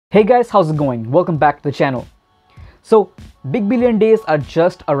Hey guys, how's it going? Welcome back to the channel. So big billion days are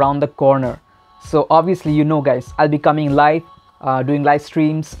just around the corner. So obviously, you know guys, I'll be coming live, doing live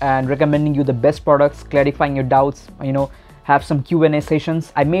streams and recommending you the best products, clarifying your doubts, have some Q&A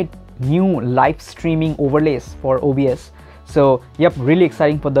sessions. I made new live streaming overlays for OBS. So yep, really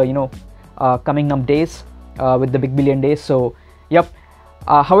exciting for the coming up days with the big billion days. So yep.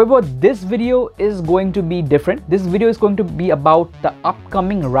 However, this video is going to be different. This video is going to be about the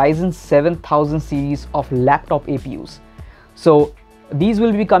upcoming Ryzen 7000 series of laptop APUs. So these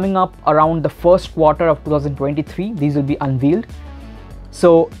will be coming up around the first quarter of 2023. These will be unveiled.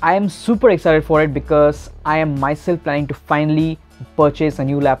 So I am super excited for it because I am myself planning to finally purchase a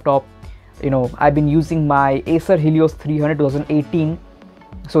new laptop. I've been using my Acer Helios 300 2018.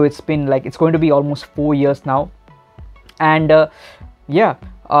 So it's going to be almost 4 years now. And yeah,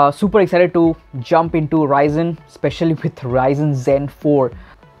 super excited to jump into Ryzen, especially with Ryzen Zen 4.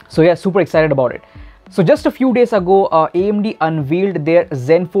 So yeah, super excited about it. So just a few days ago, AMD unveiled their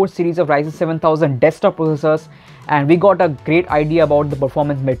Zen 4 series of Ryzen 7000 desktop processors, and we got a great idea about the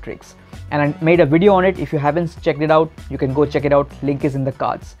performance metrics. And I made a video on it. If you haven't checked it out, you can go check it out. Link is in the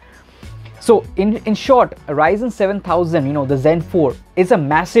cards. So in short, Ryzen 7000, the Zen 4 is a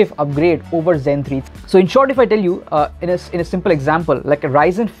massive upgrade over Zen 3. So in short, if I tell you in a simple example, like a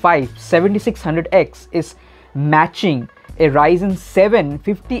Ryzen 5 7600X is matching a Ryzen 7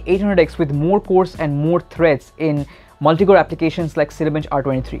 5800X with more cores and more threads in multi-core applications like Cinebench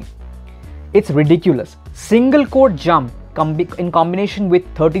R23. It's ridiculous. Single core jump in combination with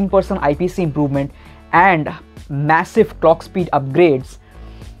 13% IPC improvement and massive clock speed upgrades.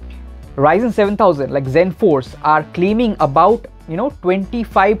 Ryzen 7000 like Zen 4s are claiming about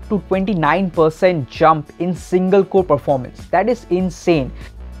 25 to 29% jump in single core performance. That is insane.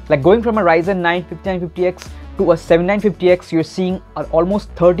 Like going from a Ryzen 9 5950X to a 7950X, you're seeing an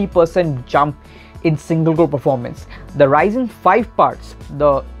almost 30% jump in single core performance. The Ryzen 5 parts,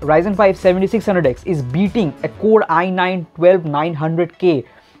 the Ryzen 5 7600X is beating a Core i9 12900K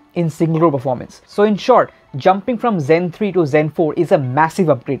in single core performance. So in short, jumping from Zen 3 to Zen 4 is a massive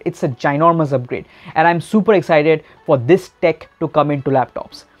upgrade. It's a ginormous upgrade, and I'm super excited for this tech to come into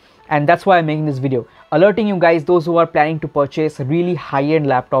laptops. And that's why I'm making this video, alerting you guys, those who are planning to purchase really high-end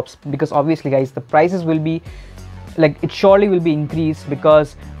laptops, because obviously guys, the prices will be it surely will be increased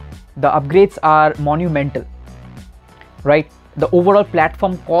because the upgrades are monumental, right? The overall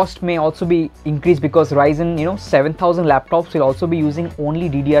platform cost may also be increased because Ryzen 7000 laptops will also be using only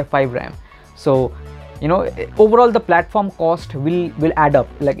DDR5 RAM. So overall the platform cost will add up.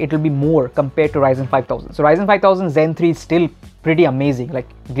 Like it will be more compared to Ryzen 5000. So Ryzen 5000 Zen 3 is still pretty amazing, like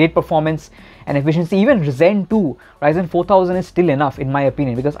great performance and efficiency. Even Zen 2 Ryzen 4000 is still enough in my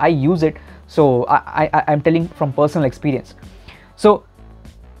opinion because I use it. So I'm telling from personal experience. So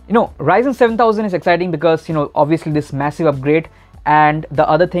Ryzen 7000 is exciting because obviously this massive upgrade, and the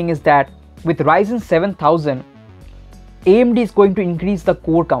other thing is that with Ryzen 7000 AMD is going to increase the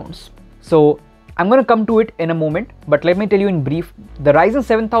core counts. So I'm going to come to it in a moment, but let me tell you in brief. The Ryzen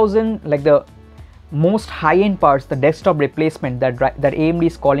 7000, like the most high-end parts, the desktop replacement that AMD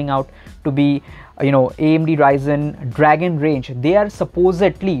is calling out to be AMD Ryzen Dragon range, they are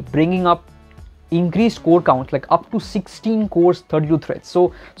supposedly bringing up increased core counts, like up to 16 cores, 32 threads.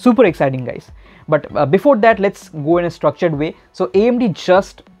 So super exciting guys. But before that, let's go in a structured way. So AMD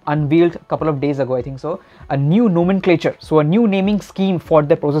just unveiled a couple of days ago, I think so, a new nomenclature, so a new naming scheme for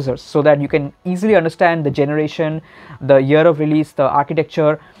the processors, so that you can easily understand the generation, the year of release, the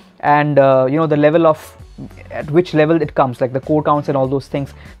architecture, and the level of at which level it comes, like the core counts and all those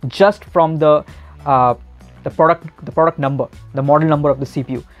things, just from the product number, the model number of the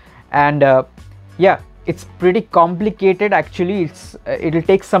CPU. And yeah, it's pretty complicated actually. It'll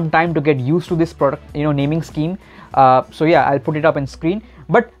take some time to get used to this product naming scheme. So yeah, I'll put it up on screen.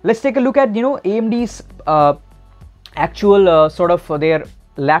 But let's take a look at AMD's actual sort of their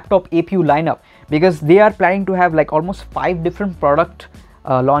laptop APU lineup, because they are planning to have like almost 5 different product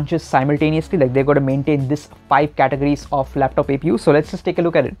launches simultaneously. Like they're going to maintain this 5 categories of laptop APU. So let's just take a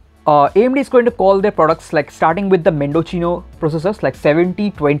look at it. AMD is going to call their products, like starting with the Mendocino processors, like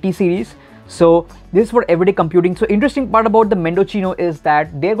 7020 series. So this is for everyday computing. So interesting part about the Mendocino is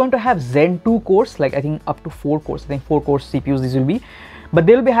that they're going to have Zen 2 cores, like I think up to 4 cores. I think 4 core CPUs these will be, but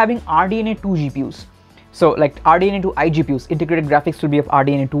they'll be having RDNA 2 GPUs. So like RDNA 2 iGPUs, integrated graphics will be of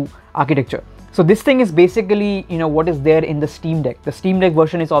RDNA 2 architecture. So this thing is basically what is there in the Steam Deck. The Steam Deck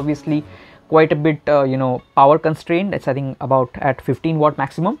version is obviously quite a bit power constrained. It's I think about at 15 watt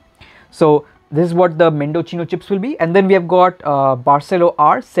maximum. So this is what the Mendocino chips will be. And then we have got Barcelo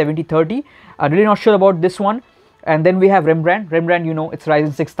R 7030. I'm really not sure about this one. And then we have Rembrandt, you know, it's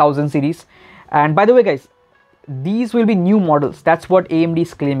Ryzen 6000 series. And by the way guys, these will be new models. That's what AMD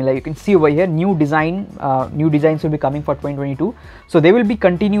is claiming. Like you can see over here, new designs will be coming for 2022. So they will be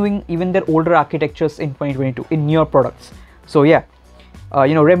continuing even their older architectures in 2022 in newer products. So yeah,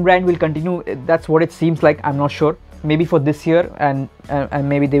 you know, Rembrandt will continue. That's what it seems like. I'm not sure. Maybe for this year, and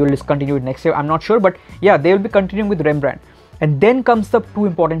maybe they will discontinue it next year. I'm not sure, but yeah, they will be continuing with Rembrandt. And then comes the two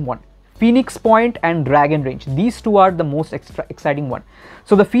important one, Phoenix Point and Dragon Range. These two are the most exciting one.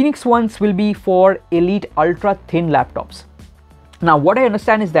 So the Phoenix ones will be for elite ultra thin laptops. Now what I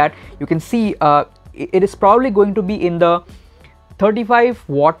understand is that you can see it is probably going to be in the 35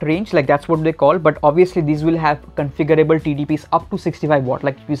 watt range, like that's what they call, but obviously these will have configurable TDPs up to 65 watt,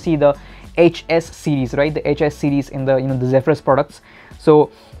 like you see the HS series, right? The HS series in the, you know, the Zephyrus products.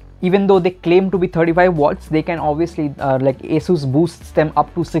 So even though they claim to be 35 watts, they can obviously like Asus boosts them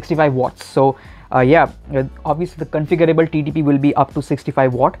up to 65 watts. So yeah, obviously the configurable TDP will be up to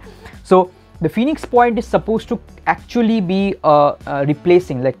 65 watt. So the Phoenix Point is supposed to actually be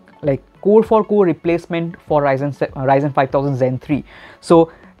replacing like core for core replacement for Ryzen 5000 Zen 3.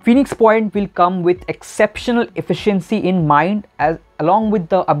 So Phoenix Point will come with exceptional efficiency in mind, as along with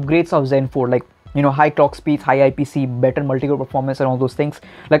the upgrades of Zen 4, like, you know, high clock speeds, high IPC, better multi-core performance and all those things,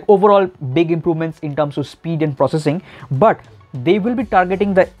 like overall big improvements in terms of speed and processing. But they will be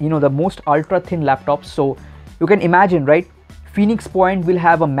targeting the, you know, the most ultra thin laptops. So you can imagine, right, Phoenix Point will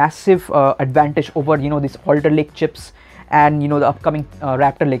have a massive advantage over, you know, these Alder Lake chips and, you know, the upcoming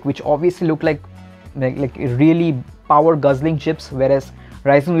Raptor Lake, which obviously look like really power guzzling chips, whereas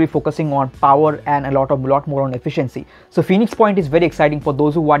Ryzen will be focusing on power and a lot more on efficiency. So Phoenix Point is very exciting for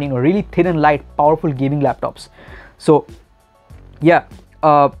those who want, you know, really thin and light, powerful gaming laptops. So yeah,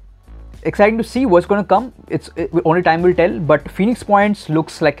 exciting to see what's going to come. Only time will tell, but Phoenix Points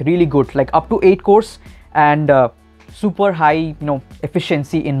looks like really good, like up to 8 cores and super high, you know,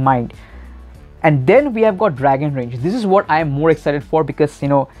 efficiency in mind. And then we have got Dragon Range. This is what I am more excited for, because, you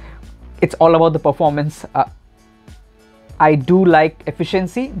know, it's all about the performance. I do like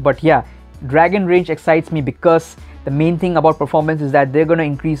efficiency, but yeah, Dragon Range excites me because the main thing about performance is that they're going to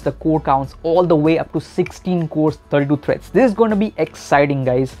increase the core counts all the way up to 16 cores, 32 threads. This is going to be exciting,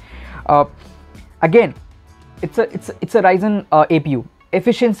 guys. Again, it's a Ryzen APU.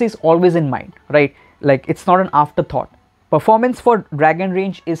 Efficiency is always in mind, right? Like, it's not an afterthought. Performance for Dragon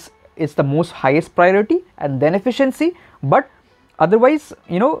Range is the most highest priority, and then efficiency. But otherwise,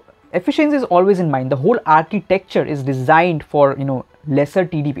 you know, efficiency is always in mind. The whole architecture is designed for, you know, lesser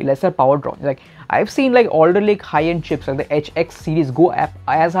TDP, lesser power draw. Like I've seen like Alder Lake high-end chips like the HX series go up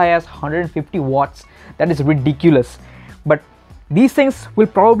as high as 150 watts. That is ridiculous. But these things will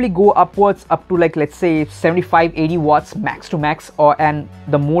probably go upwards up to, like, let's say 75-80 watts max to max, and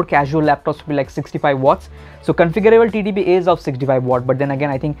the more casual laptops will be like 65 watts. So configurable TDP is of 65 watt, but then again,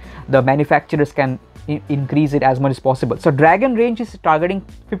 I think the manufacturers can increase it as much as possible. So Dragon Range is targeting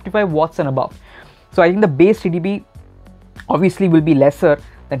 55 watts and above. So I think the base TDP obviously will be lesser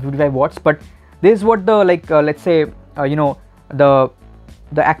than 55 watts, but this is what the, like, let's say, you know, the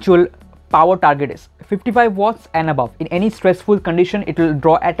actual power target is 55 watts and above. In any stressful condition, it will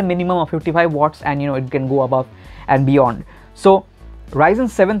draw at a minimum of 55 watts, and, you know, it can go above and beyond. So Ryzen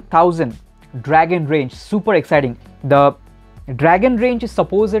 7000 Dragon Range, super exciting. The Dragon Range is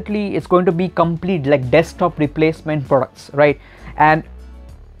supposedly, it's going to be complete like desktop replacement products, right? And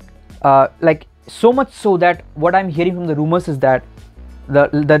like, so much so that what I'm hearing from the rumors is that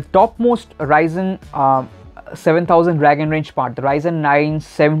the topmost Ryzen 7000 Dragon Range part, the Ryzen 9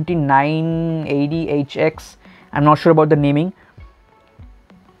 7980HX, I'm not sure about the naming,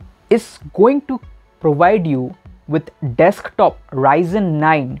 is going to provide you with desktop Ryzen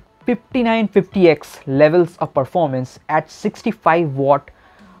 9 5950X levels of performance at 65 watt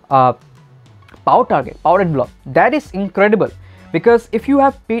power target, power envelope. That is incredible, because if you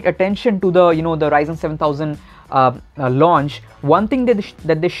have paid attention to the, you know, the Ryzen 7000 launch, one thing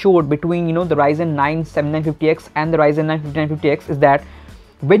that they showed between, you know, the Ryzen 9 7950X and the Ryzen 9 5950X is that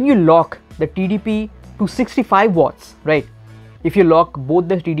when you lock the TDP to 65 watts, right? If you lock both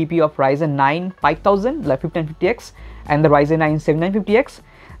the TDP of Ryzen 9 5000 like 5950X and the Ryzen 9 7950X,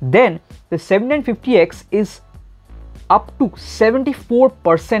 then the 7950X is up to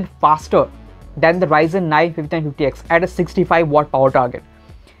 74% faster than the Ryzen 9 5950X at a 65 watt power target.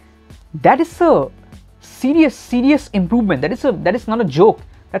 That is a serious improvement. That is not a joke.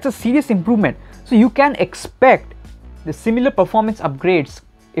 That's a serious improvement. So you can expect the similar performance upgrades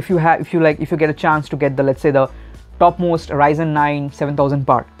if you get a chance to get the, let's say, the topmost Ryzen 9 7000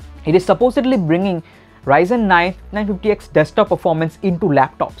 part. It is supposedly bringing Ryzen 9 950X desktop performance into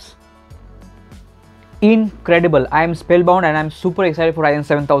laptops. incredible. I am spellbound, and I'm super excited for Ryzen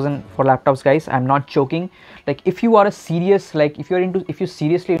 7000 for laptops, guys. I'm not joking. Like, if you are a serious, like, if you're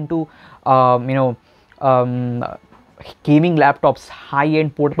seriously into gaming laptops,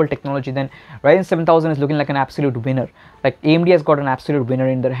 high-end portable technology, then Ryzen 7000 is looking like an absolute winner. Like, AMD has got an absolute winner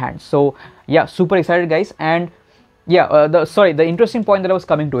in their hands. So yeah, super excited, guys. And yeah, the interesting point that I was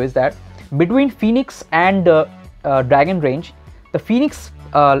coming to is that between Phoenix and Dragon range, the Phoenix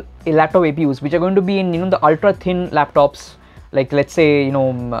laptop APUs, which are going to be in the ultra thin laptops, like, let's say,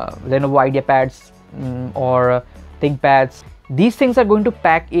 Lenovo IdeaPads or ThinkPads, these things are going to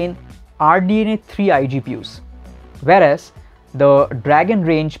pack in RDNA 3 iGPUs, whereas the Dragon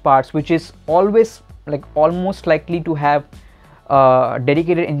range parts, which is always like almost likely to have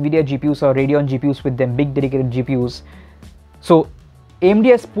dedicated NVIDIA GPUs or Radeon GPUs with them, big dedicated GPUs. So AMD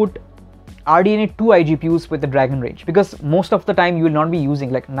has put RDNA 2 iGPUs with the Dragon range, because most of the time you will not be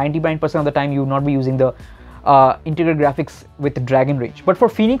using, like 99% of the time you will not be using the integrated graphics with the Dragon range. But for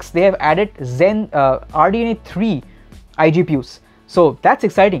Phoenix, they have added Zen RDNA 3 iGPUs, so that's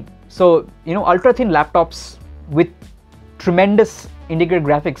exciting. So ultra thin laptops with tremendous integrated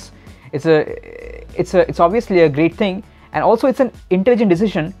graphics, it's obviously a great thing, and also it's an intelligent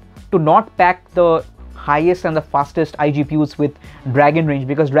decision to not pack the highest and the fastest iGPUs with Dragon range,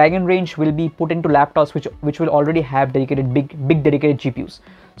 because Dragon range will be put into laptops which will already have dedicated big dedicated GPUs.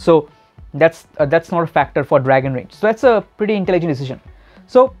 So that's not a factor for Dragon range. So that's a pretty intelligent decision.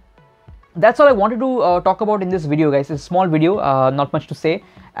 So that's all I wanted to talk about in this video, guys. It's a small video, not much to say,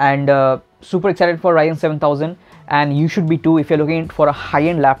 and super excited for Ryzen 7000, and you should be too if you're looking for a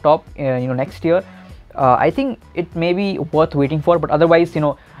high-end laptop next year. I think it may be worth waiting for, but otherwise,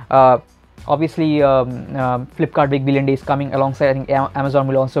 obviously Flipkart Big Billion Days coming alongside. I think Amazon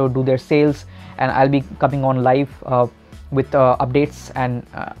will also do their sales, and I'll be coming on live with updates and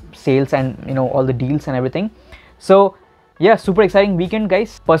sales and all the deals and everything. So yeah, super exciting weekend,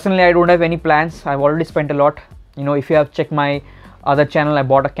 guys. Personally, I don't have any plans. I've already spent a lot. If you have checked my other channel, I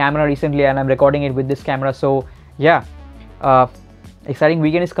bought a camera recently and I'm recording it with this camera. So yeah, exciting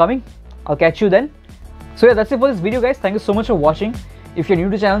weekend is coming. I'll catch you then. So yeah, that's it for this video, guys. Thank you so much for watching. If you're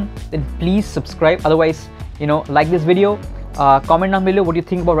new to the channel, then please subscribe. Otherwise, like this video, comment down below what you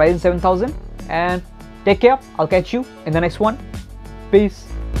think about Ryzen 7000, and take care. I'll catch you in the next one. Peace.